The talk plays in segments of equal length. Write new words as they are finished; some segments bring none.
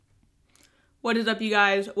What is up, you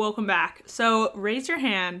guys? Welcome back. So raise your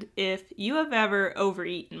hand if you have ever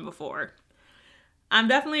overeaten before. I'm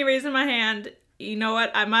definitely raising my hand. You know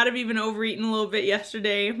what? I might have even overeaten a little bit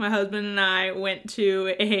yesterday. My husband and I went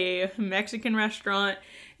to a Mexican restaurant,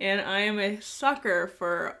 and I am a sucker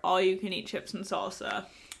for all-you-can-eat chips and salsa.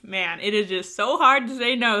 Man, it is just so hard to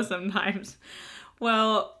say no sometimes.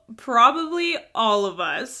 Well, probably all of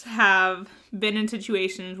us have been in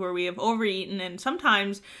situations where we have overeaten, and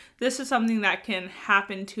sometimes this is something that can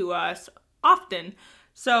happen to us often.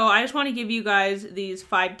 So I just want to give you guys these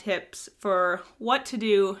 5 tips for what to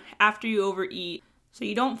do after you overeat so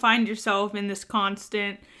you don't find yourself in this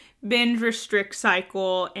constant binge restrict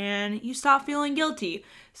cycle and you stop feeling guilty.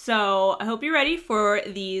 So I hope you're ready for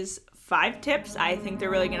these 5 tips. I think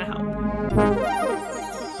they're really going to help.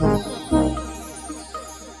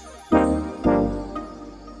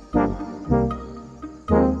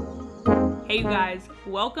 Hey you guys,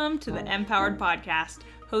 welcome to the Empowered Podcast,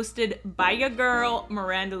 hosted by your girl,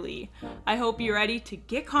 Miranda Lee. I hope you're ready to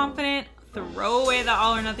get confident, throw away the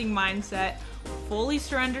all or nothing mindset, fully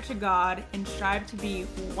surrender to God, and strive to be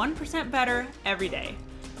 1% better every day.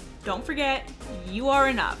 Don't forget, you are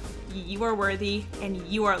enough, you are worthy, and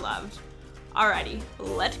you are loved. Alrighty,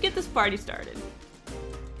 let's get this party started.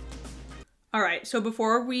 Alright, so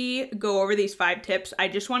before we go over these 5 tips, I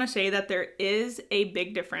just want to say that there is a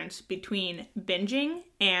big difference between binging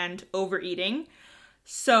and overeating.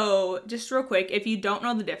 So just real quick, if you don't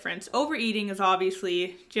know the difference, overeating is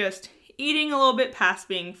obviously just eating a little bit past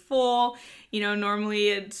being full. You know,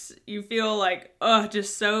 normally you feel like,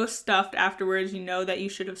 just so stuffed afterwards. You know that you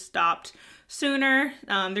should have stopped sooner.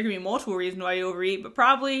 There can be multiple reasons why you overeat, but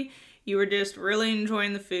probably you were just really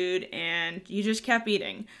enjoying the food and you just kept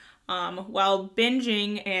eating. While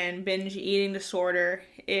binging and binge eating disorder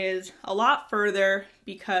is a lot further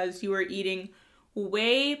because you are eating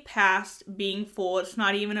way past being full. It's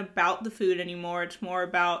not even about the food anymore. It's more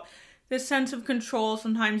about this sense of control.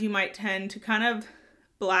 Sometimes you might tend to kind of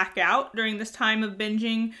black out during this time of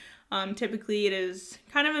binging. Typically it is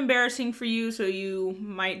kind of embarrassing for you, so you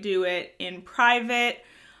might do it in private.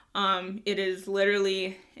 It is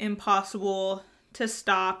literally impossible to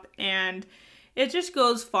stop, and it just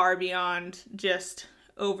goes far beyond just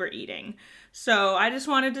overeating. So I just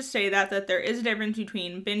wanted to say that there is a difference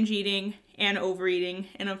between binge eating and overeating.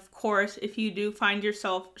 And of course, if you do find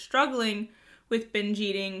yourself struggling with binge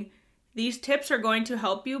eating, these tips are going to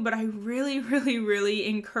help you, but I really, really, really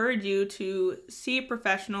encourage you to see a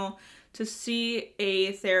professional, to see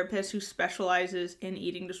a therapist who specializes in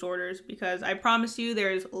eating disorders, because I promise you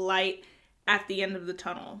there's light at the end of the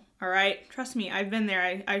tunnel. All right, trust me, I've been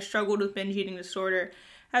there. I struggled with binge eating disorder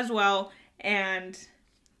as well, and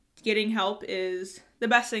getting help is the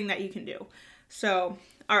best thing that you can do. So,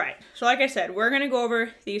 all right, so like I said, we're going to go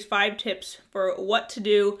over these 5 tips for what to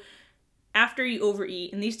do after you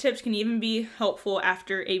overeat, and these tips can even be helpful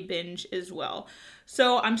after a binge as well.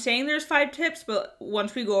 So I'm saying there's 5 tips, but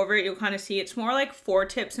once we go over it, you'll kind of see it's more like 4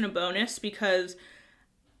 tips and a bonus, because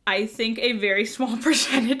I think a very small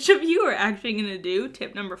percentage of you are actually going to do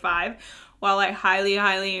tip number 5. While I highly,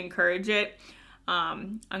 highly encourage it,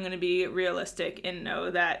 I'm going to be realistic and know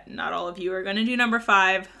that not all of you are going to do number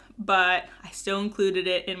 5, but I still included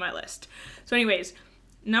it in my list. So anyways,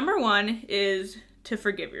 number 1 is to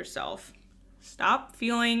forgive yourself. Stop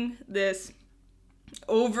feeling this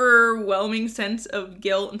overwhelming sense of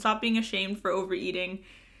guilt and stop being ashamed for overeating.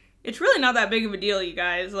 It's really not that big of a deal, you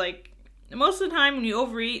guys. Like, most of the time when you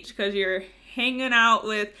overeat, it's because you're hanging out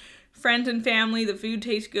with friends and family, the food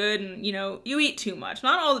tastes good, and, you eat too much.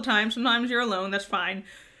 Not all the time. Sometimes you're alone. That's fine.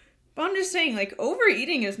 But I'm just saying, like,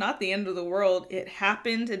 overeating is not the end of the world. It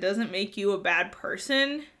happens. It doesn't make you a bad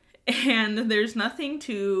person. And there's nothing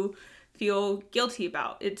to feel guilty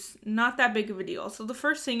about. It's not that big of a deal. So the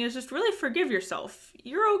first thing is just really forgive yourself.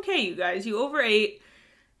 You're okay, you guys. You overate.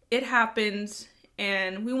 It happens.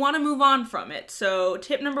 And we want to move on from it. So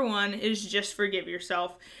tip number 1 is just forgive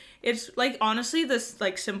yourself. It's like, honestly, this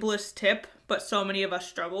like simplest tip, but so many of us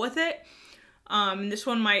struggle with it. This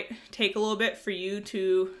one might take a little bit for you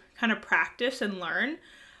to kind of practice and learn,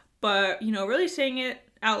 but really saying it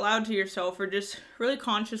out loud to yourself, or just really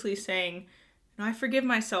consciously saying, I forgive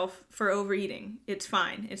myself for overeating. It's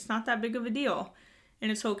fine. It's not that big of a deal,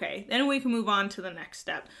 and it's okay. Then we can move on to the next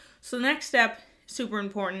step. So the next step, super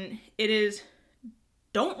important. It is,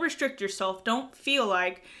 don't restrict yourself. Don't feel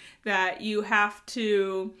like that you have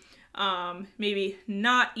to maybe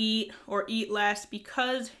not eat or eat less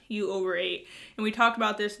because you overate. And we talked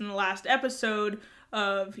about this in the last episode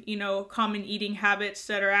of, common eating habits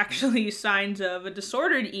that are actually signs of a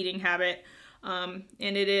disordered eating habit. And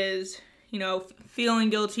it is, feeling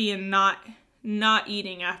guilty and not not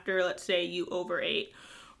eating after, let's say, you overate.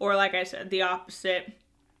 Or like I said, the opposite,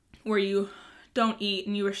 where you don't eat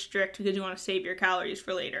and you restrict because you want to save your calories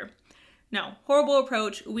for later. No, horrible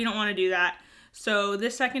approach. We don't want to do that. So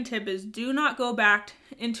this second tip is do not go back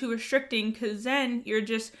into restricting, because then you're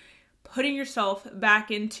just putting yourself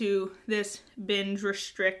back into this binge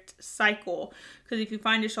restrict cycle. Because if you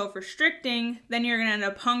find yourself restricting, then you're going to end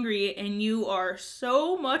up hungry, and you are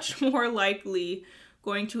so much more likely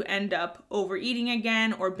going to end up overeating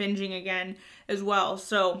again or binging again as well.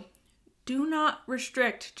 So do not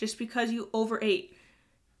restrict just because you overate.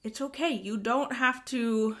 It's okay. You don't have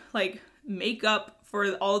to make up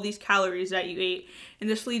for all these calories that you ate. And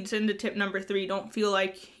this leads into tip number 3. Don't feel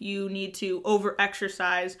like you need to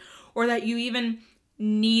over-exercise, or that you even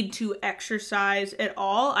need to exercise at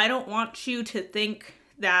all. I don't want you to think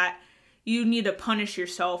that you need to punish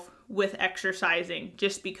yourself with exercising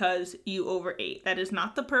just because you overate. That is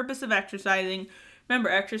not the purpose of exercising. Remember,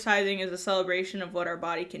 exercising is a celebration of what our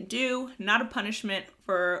body can do, not a punishment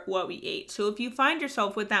for what we ate. So if you find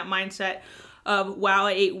yourself with that mindset of, wow,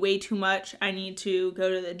 I ate way too much, I need to go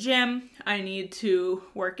to the gym, I need to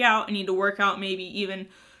work out, I need to work out maybe even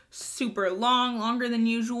super longer than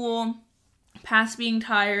usual, past being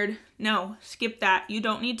tired. No, skip that. You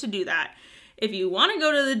don't need to do that. If you want to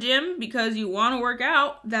go to the gym because you want to work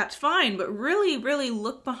out, that's fine, but really, really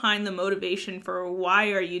look behind the motivation for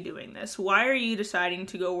why are you doing this? Why are you deciding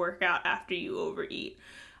to go work out after you overeat?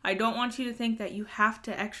 I don't want you to think that you have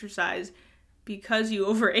to exercise because you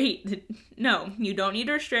overate. No, you don't need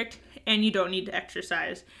to restrict, and you don't need to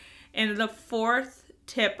exercise. And the fourth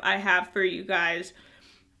tip I have for you guys,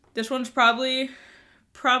 this one's probably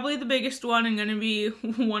the biggest one and going to be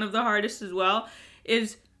one of the hardest as well,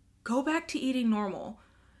 is go back to eating normal.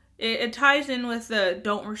 It ties in with the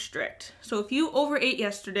don't restrict. So if you overate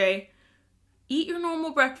yesterday, eat your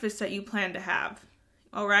normal breakfast that you plan to have.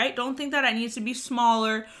 All right? Don't think that it needs to be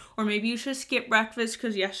smaller, or maybe you should skip breakfast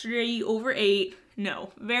because yesterday you overate.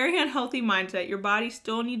 No, very unhealthy mindset. Your body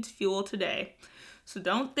still needs fuel today. So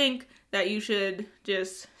don't think that you should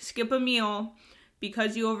just skip a meal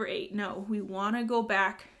because you overate. No, we want to go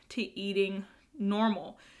back to eating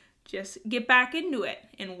normal. Just get back into it.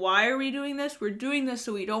 And why are we doing this? We're doing this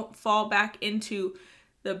so we don't fall back into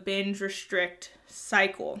the binge restrict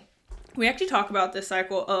cycle. We actually talk about this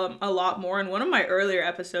cycle a lot more in one of my earlier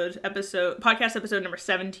podcast episode number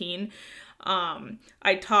 17.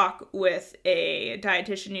 I talk with a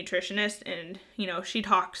dietitian nutritionist, and she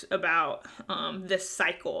talks about this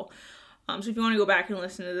cycle. So if you want to go back and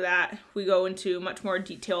listen to that, we go into much more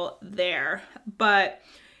detail there. But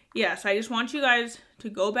yes, I just want you guys to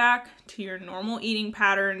go back to your normal eating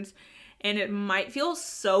patterns. And it might feel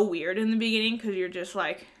so weird in the beginning because you're just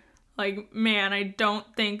like, man, I don't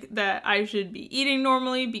think that I should be eating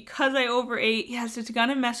normally because I overate. Yes, it's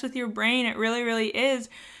gonna mess with your brain. It really, really is,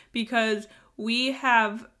 because we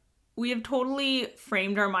have totally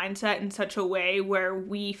framed our mindset in such a way where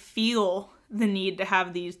we feel the need to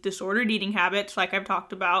have these disordered eating habits, like I've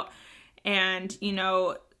talked about, and,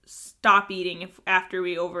 stop eating after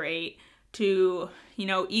we overate, to,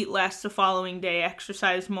 eat less the following day,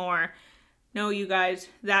 exercise more. No, you guys,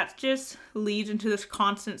 that just leads into this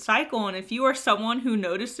constant cycle. And if you are someone who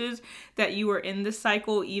notices that you are in this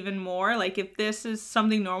cycle even more, like if this is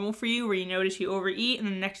something normal for you where you notice you overeat and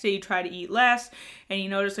the next day you try to eat less and you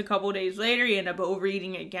notice a couple days later you end up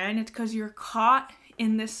overeating again, it's because you're caught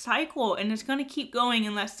in this cycle, and it's going to keep going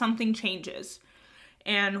unless something changes.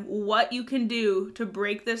 And what you can do to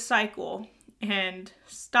break this cycle and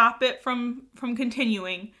stop it from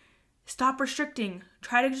continuing, stop restricting.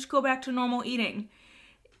 Try to just go back to normal eating.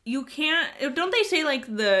 You can't, don't they say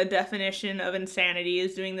the definition of insanity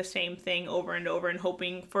is doing the same thing over and over and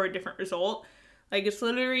hoping for a different result? It's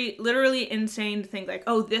literally insane to think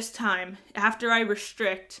this time after I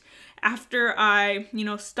restrict, after I,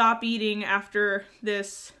 stop eating after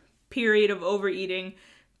this period of overeating,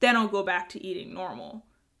 then I'll go back to eating normal.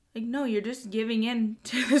 No, you're just giving in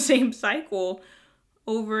to the same cycle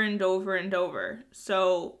over and over and over.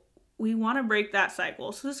 So we want to break that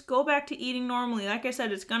cycle. So just go back to eating normally. Like I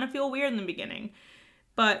said, it's going to feel weird in the beginning,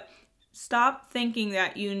 but stop thinking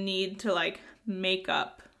that you need to make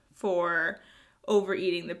up for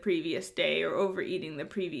overeating the previous day or overeating the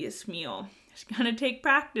previous meal. It's going to take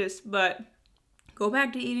practice, but go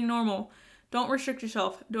back to eating normal. Don't restrict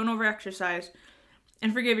yourself. Don't overexercise.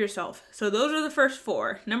 And forgive yourself. So those are the first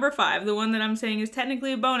 4. Number 5, the one that I'm saying is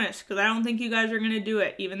technically a bonus because I don't think you guys are going to do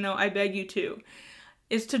it, even though I beg you to,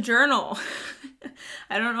 is to journal.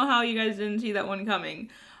 I don't know how you guys didn't see that one coming.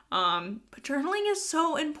 But journaling is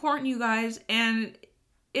so important, you guys. And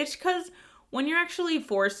it's because when you're actually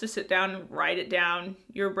forced to sit down and write it down,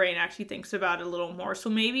 your brain actually thinks about it a little more. So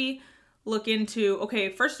maybe look into, okay,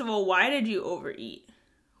 first of all, why did you overeat?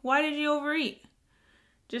 Why did you overeat?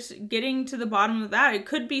 Just getting to the bottom of that. It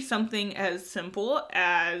could be something as simple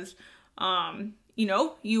as,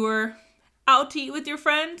 you were out to eat with your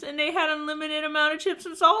friends and they had unlimited amount of chips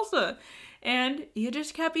and salsa. And you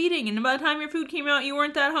just kept eating. And by the time your food came out, you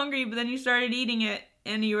weren't that hungry, but then you started eating it.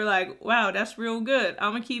 And you were like, wow, that's real good.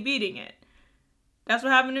 I'm going to keep eating it. That's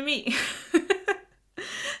what happened to me.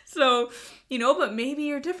 So, but maybe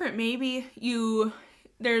you're different. Maybe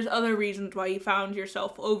there's other reasons why you found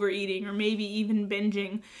yourself overeating or maybe even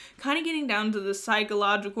binging. Kind of getting down to the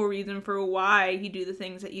psychological reason for why you do the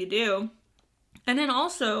things that you do. And then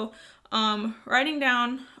also writing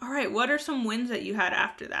down, all right, what are some wins that you had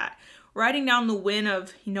after that? Writing down the win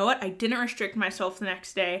of, you know what, I didn't restrict myself the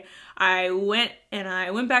next day. I went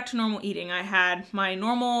back to normal eating. I had my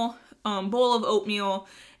normal bowl of oatmeal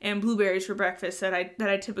and blueberries for breakfast that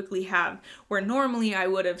I typically have, where normally I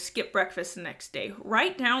would have skipped breakfast the next day.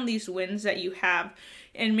 Write down these wins that you have,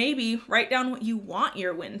 and maybe write down what you want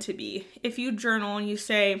your win to be. If you journal and you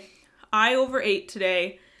say, I overate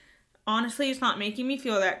today, honestly, it's not making me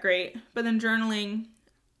feel that great, but then journaling,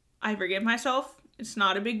 I forgive myself. It's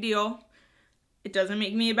not a big deal. It doesn't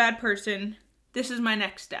make me a bad person. This is my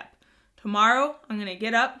next step. Tomorrow, I'm going to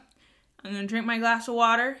get up, I'm going to drink my glass of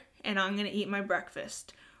water, and I'm going to eat my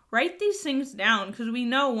breakfast. Write these things down, because we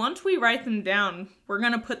know once we write them down, we're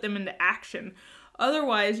going to put them into action.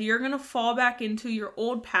 Otherwise, you're going to fall back into your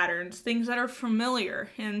old patterns, things that are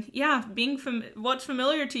familiar. And yeah, what's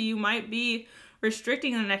familiar to you might be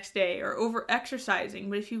restricting the next day or over-exercising.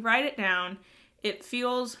 But if you write it down, it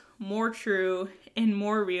feels more true and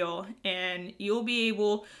more real, and you'll be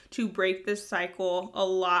able to break this cycle a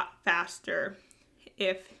lot faster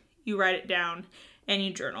if you write it down and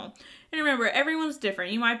you journal. And remember, everyone's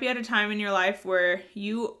different. You might be at a time in your life where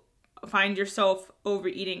you find yourself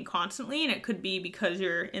overeating constantly, and it could be because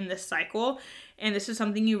you're in this cycle and this is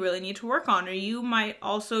something you really need to work on. Or you might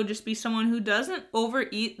also just be someone who doesn't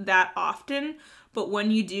overeat that often, but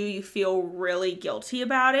when you do, you feel really guilty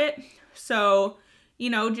about it. So,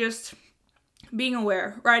 just being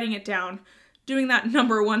aware, writing it down, doing that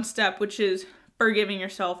number one step, which is forgiving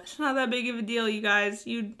yourself. It's not that big of a deal, you guys.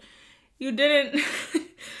 You didn't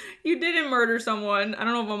you didn't murder someone. I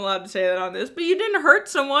don't know if I'm allowed to say that on this, but you didn't hurt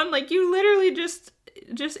someone. Like, you literally just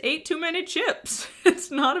ate too many chips.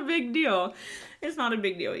 It's not a big deal. It's not a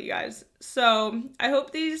big deal, you guys. So I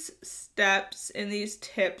hope these steps and these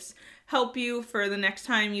tips help you for the next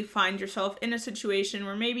time you find yourself in a situation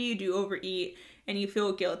where maybe you do overeat and you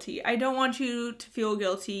feel guilty. I don't want you to feel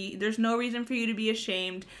guilty. There's no reason for you to be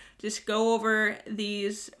ashamed. Just go over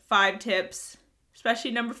these 5 tips,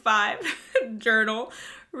 especially number 5, journal.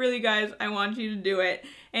 Really, guys, I want you to do it.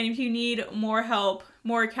 And if you need more help,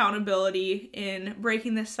 more accountability in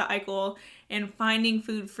breaking this cycle and finding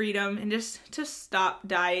food freedom and just to stop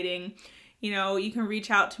dieting, you can reach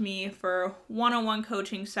out to me for one-on-one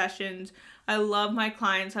coaching sessions. I love my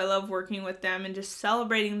clients. I love working with them and just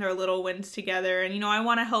celebrating their little wins together. And, I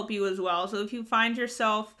want to help you as well. So if you find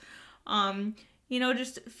yourself,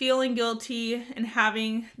 just feeling guilty and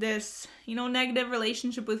having this, negative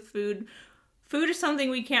relationship with food is something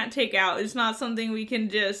we can't take out. It's not something we can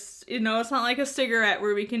just, it's not like a cigarette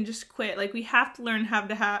where we can just quit. Like, we have to learn how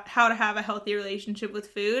to have a healthy relationship with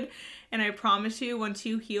food. And I promise you, once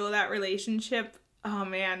you heal that relationship, oh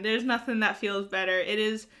man, there's nothing that feels better. It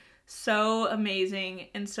is so amazing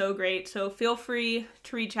and so great. So feel free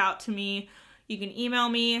to reach out to me. You can email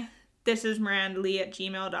me,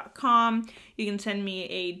 thisismirandalee@gmail.com. You can send me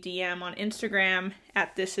a DM on Instagram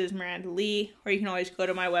at thisismirandalee, or you can always go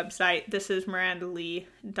to my website,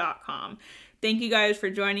 thisismirandalee.com. Thank you guys for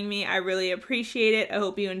joining me. I really appreciate it. I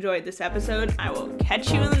hope you enjoyed this episode. I will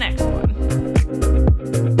catch you in the next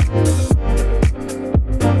one.